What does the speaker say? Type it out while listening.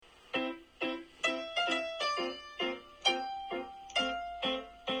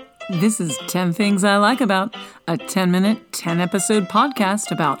This is 10 Things I Like About, a 10-minute, 10-episode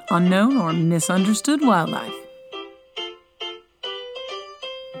podcast about unknown or misunderstood wildlife.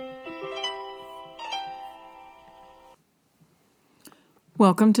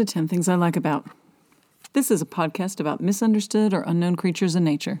 Welcome to 10 Things I Like About. This is a podcast about misunderstood or unknown creatures in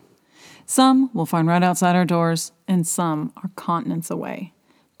nature. Some we'll find right outside our doors, and some are continents away,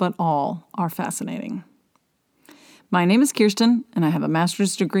 but all are fascinating. My name is Kirsten, and I have a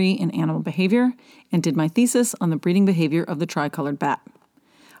master's degree in animal behavior and did my thesis on the breeding behavior of the tricolored bat.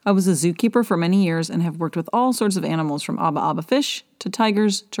 I was a zookeeper for many years and have worked with all sorts of animals from abba fish to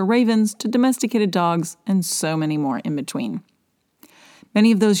tigers to ravens to domesticated dogs and so many more in between.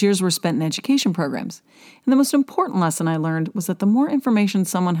 Many of those years were spent in education programs, and the most important lesson I learned was that the more information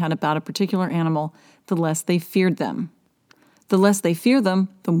someone had about a particular animal, the less they feared them. The less they fear them,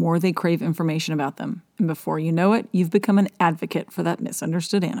 the more they crave information about them. And before you know it, you've become an advocate for that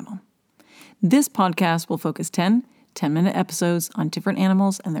misunderstood animal. This podcast will focus 10-minute episodes on different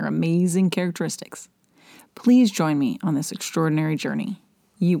animals and their amazing characteristics. Please join me on this extraordinary journey.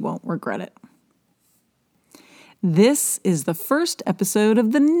 You won't regret it. This is the first episode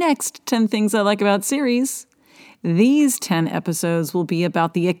of the next 10 Things I Like About series. These 10 episodes will be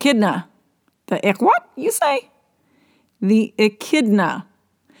about the echidna. The what, you say? The echidna.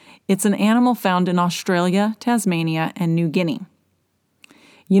 It's an animal found in Australia, Tasmania, and New Guinea.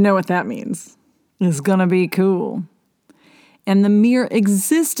 You know what that means. It's gonna be cool. And the mere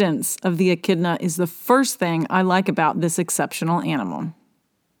existence of the echidna is the first thing I like about this exceptional animal.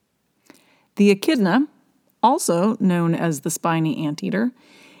 The echidna, also known as the spiny anteater,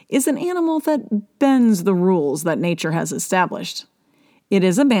 is an animal that bends the rules that nature has established. It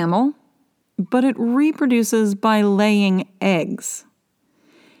is a mammal, but it reproduces by laying eggs.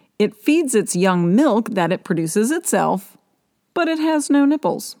 It feeds its young milk that it produces itself, but it has no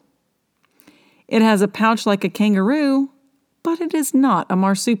nipples. It has a pouch like a kangaroo, but it is not a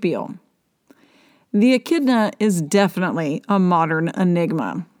marsupial. The echidna is definitely a modern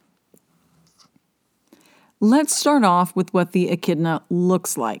enigma. Let's start off with what the echidna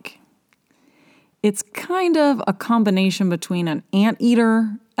looks like. It's kind of a combination between an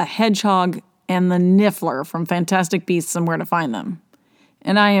anteater, a hedgehog, and the Niffler from Fantastic Beasts and Where to Find Them.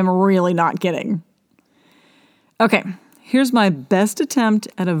 And I am really not kidding. Okay, here's my best attempt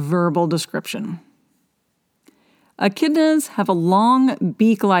at a verbal description. Echidnas have a long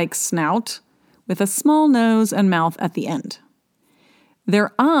beak-like snout with a small nose and mouth at the end.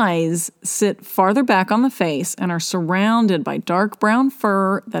 Their eyes sit farther back on the face and are surrounded by dark brown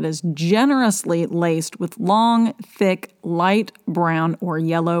fur that is generously laced with long, thick, light brown or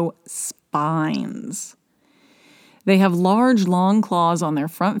yellow spines. They have large, long claws on their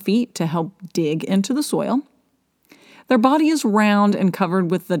front feet to help dig into the soil. Their body is round and covered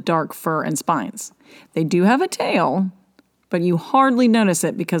with the dark fur and spines. They do have a tail, but you hardly notice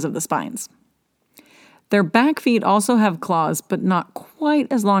it because of the spines. Their back feet also have claws, but not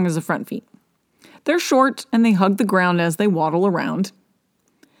quite as long as the front feet. They're short and they hug the ground as they waddle around.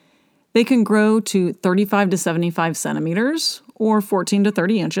 They can grow to 35 to 75 centimeters or 14 to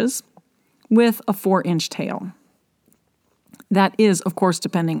 30 inches with a 4-inch tail. That is, of course,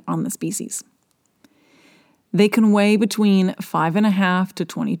 depending on the species. They can weigh between 5.5 to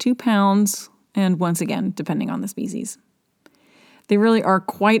 22 pounds, and once again, depending on the species. They really are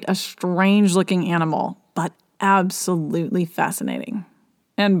quite a strange-looking animal, but absolutely fascinating.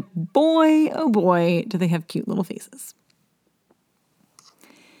 And boy, oh boy, do they have cute little faces.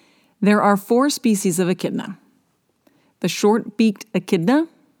 There are 4 species of echidna. The short-beaked echidna,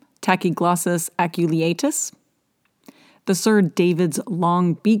 Tachyglossus aculeatus. The Sir David's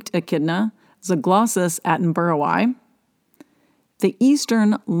long-beaked echidna, Zaglossus attenboroughii. The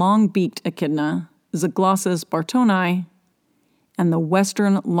eastern long-beaked echidna, Zaglossus bartonii. And the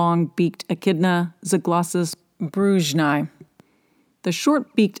western long-beaked echidna, Zaglossus bruggenii. The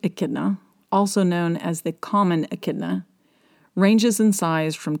short-beaked echidna, also known as the common echidna, ranges in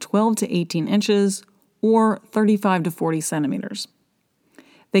size from 12 to 18 inches or 35 to 40 centimeters.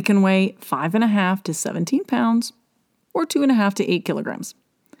 They can weigh 5.5 to 17 pounds or 2.5 to 8 kilograms.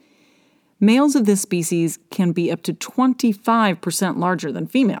 Males of this species can be up to 25% larger than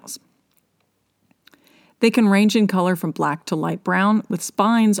females. They can range in color from black to light brown with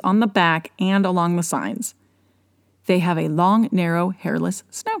spines on the back and along the sides. They have a long, narrow, hairless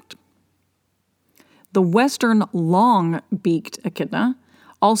snout. The western long-beaked echidna,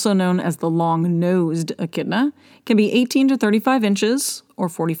 also known as the long-nosed echidna, can be 18 to 35 inches or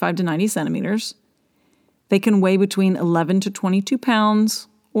 45 to 90 centimeters. They can weigh between 11 to 22 pounds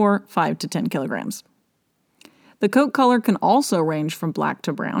or 5 to 10 kilograms. The coat color can also range from black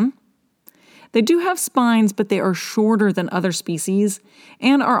to brown. They do have spines, but they are shorter than other species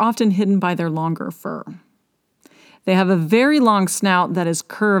and are often hidden by their longer fur. They have a very long snout that is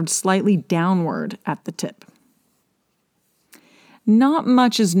curved slightly downward at the tip. Not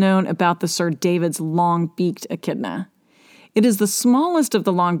much is known about the Sir David's long-beaked echidna. It is the smallest of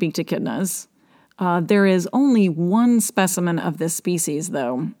the long-beaked echidnas. There is only one specimen of this species,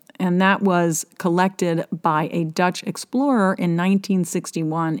 though, and that was collected by a Dutch explorer in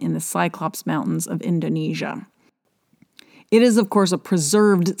 1961 in the Cyclops Mountains of Indonesia. It is, of course, a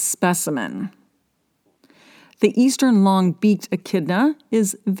preserved specimen. The eastern long-beaked echidna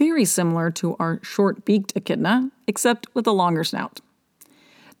is very similar to our short-beaked echidna, except with a longer snout.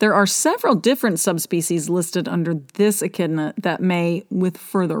 There are several different subspecies listed under this echidna that may, with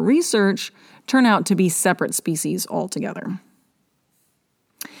further research, turn out to be separate species altogether.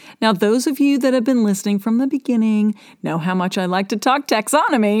 Now, those of you that have been listening from the beginning know how much I like to talk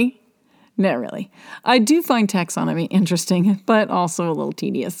taxonomy. No, really. I do find taxonomy interesting, but also a little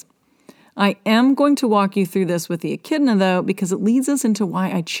tedious. I am going to walk you through this with the echidna, though, because it leads us into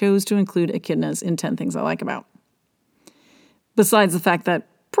why I chose to include echidnas in 10 Things I Like About. Besides the fact that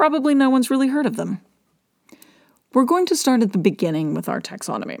probably no one's really heard of them. We're going to start at the beginning with our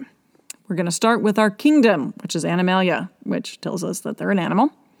taxonomy. We're going to start with our kingdom, which is Animalia, which tells us that they're an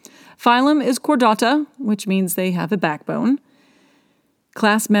animal. Phylum is Chordata, which means they have a backbone.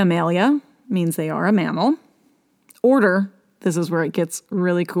 Class Mammalia means they are a mammal. Order, this is where it gets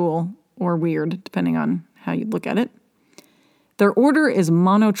really cool or weird, depending on how you look at it. Their order is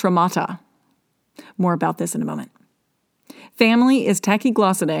Monotremata. More about this in a moment. Family is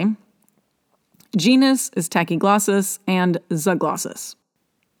Tachyglossidae. Genus is Tachyglossus and Zooglossus.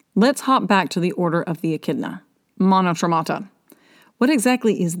 Let's hop back to the order of the echidna, Monotremata. What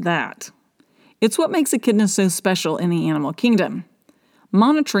exactly is that? It's what makes echidnas so special in the animal kingdom.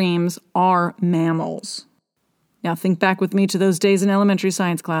 Monotremes are mammals. Now think back with me to those days in elementary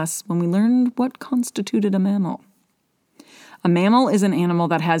science class when we learned what constituted a mammal. A mammal is an animal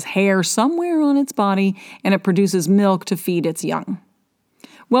that has hair somewhere on its body and it produces milk to feed its young.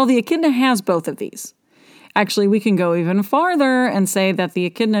 Well, the echidna has both of these. Actually, we can go even farther and say that the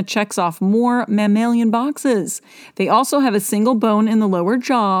echidna checks off more mammalian boxes. They also have a single bone in the lower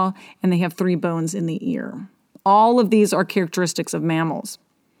jaw and they have 3 bones in the ear. All of these are characteristics of mammals.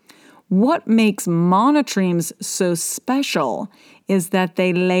 What makes monotremes so special is that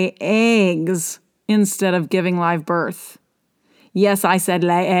they lay eggs instead of giving live birth. Yes, I said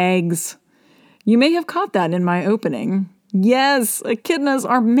lay eggs. You may have caught that in my opening. Yes, echidnas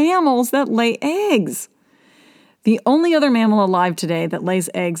are mammals that lay eggs. The only other mammal alive today that lays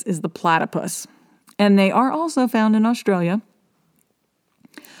eggs is the platypus, and they are also found in Australia.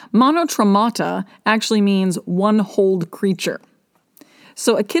 Monotremata actually means one-holed creature.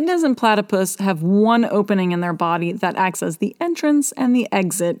 So echidnas and platypus have one opening in their body that acts as the entrance and the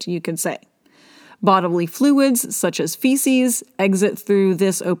exit, you could say. Bodily fluids, such as feces, exit through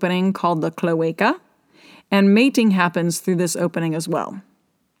this opening called the cloaca, and mating happens through this opening as well.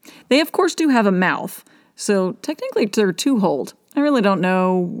 They, of course, do have a mouth, so technically they're two-holed. I really don't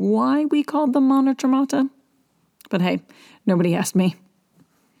know why we called them monotremata, but hey, nobody asked me.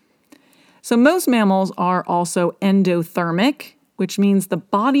 So most mammals are also endothermic, which means the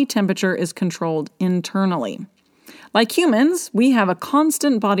body temperature is controlled internally. Like humans, we have a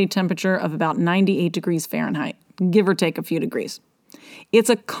constant body temperature of about 98 degrees Fahrenheit, give or take a few degrees.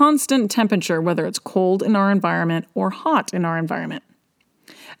 It's a constant temperature, whether it's cold in our environment or hot in our environment.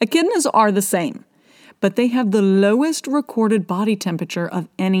 Echidnas are the same, but they have the lowest recorded body temperature of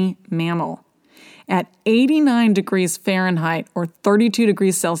any mammal. At 89 degrees Fahrenheit or 32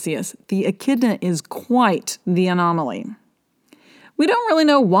 degrees Celsius, the echidna is quite the anomaly. We don't really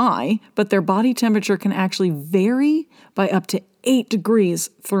know why, but their body temperature can actually vary by up to 8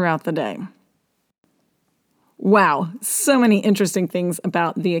 degrees throughout the day. Wow, so many interesting things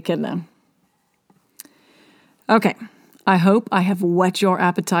about the echidna. Okay, I hope I have whet your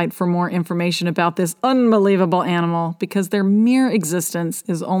appetite for more information about this unbelievable animal, because their mere existence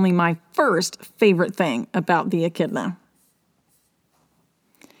is only my first favorite thing about the echidna.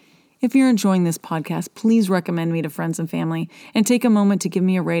 If you're enjoying this podcast, please recommend me to friends and family and take a moment to give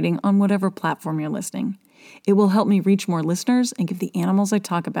me a rating on whatever platform you're listening. It will help me reach more listeners and give the animals I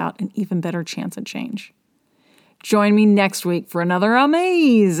talk about an even better chance at change. Join me next week for another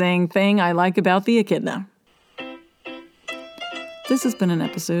amazing thing I like about the echidna. This has been an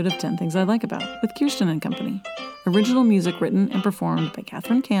episode of 10 Things I Like About with Kirsten and Company. Original music written and performed by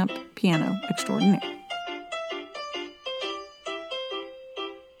Catherine Camp, piano extraordinaire.